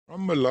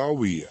From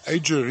Malawi,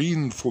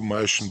 agerine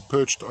formation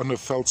perched on a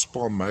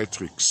feldspar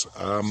matrix.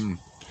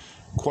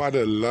 Quite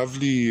a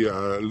lovely,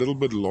 little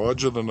bit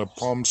larger than a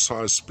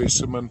palm-sized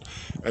specimen,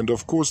 and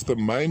of course the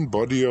main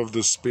body of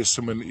the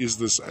specimen is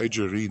this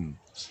agerine.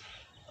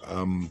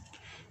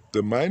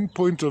 The main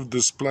point of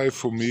display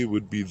for me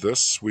would be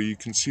this, where you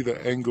can see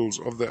the angles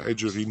of the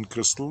agerine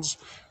crystals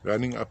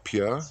running up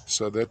here.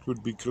 So that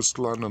would be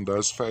crystalline on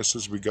those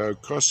faces. We go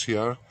across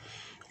here,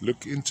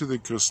 look into the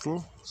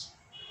crystal.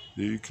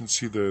 There you can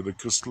see the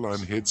crystalline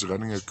heads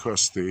running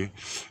across there.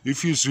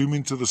 If you zoom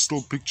into the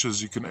still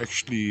pictures, you can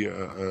actually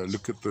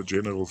look at the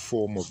general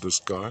form of this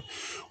guy.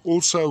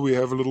 Also, we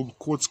have a little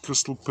quartz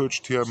crystal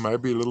perched here,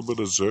 maybe a little bit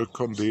of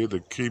zircon there,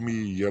 the creamy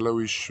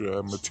yellowish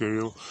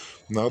material.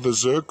 Now, the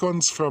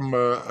zircons from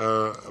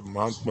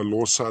Mount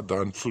Malosa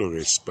don't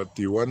fluoresce, but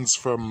the ones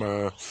from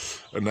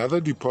another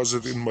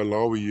deposit in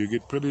Malawi, you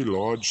get pretty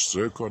large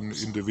zircon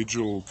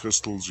individual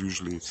crystals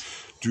usually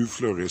do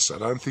fluoresce. I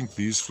don't think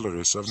these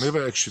fluoresce. I've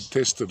never actually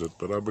tested it,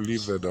 but I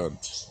believe they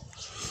don't.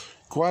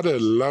 Quite a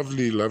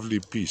lovely, lovely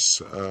piece.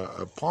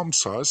 A palm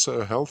size, so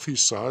a healthy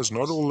size,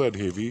 not all that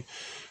heavy.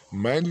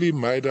 Mainly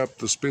made up,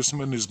 the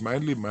specimen is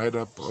mainly made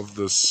up of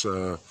this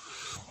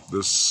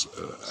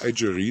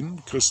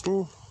agerine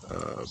crystal,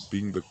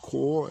 being the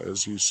core,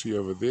 as you see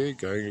over there,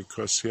 going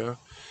across here.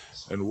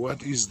 And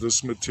what is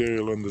this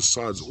material on the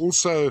sides?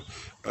 Also,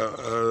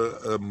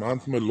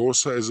 Mount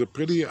Malosa is a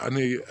pretty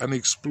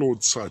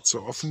unexplored site, so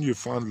often you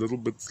find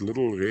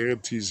little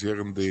rarities here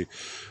and there.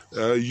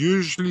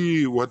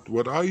 Usually,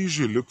 what I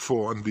usually look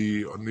for on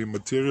the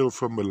material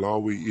from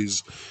Malawi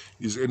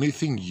is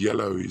anything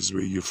yellow, is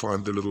where you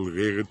find the little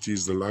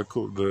rarities, the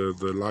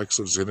likes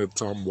of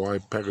xenotime, Y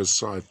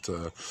parasite,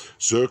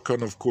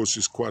 zircon, of course,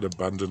 is quite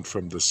abundant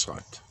from this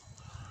site.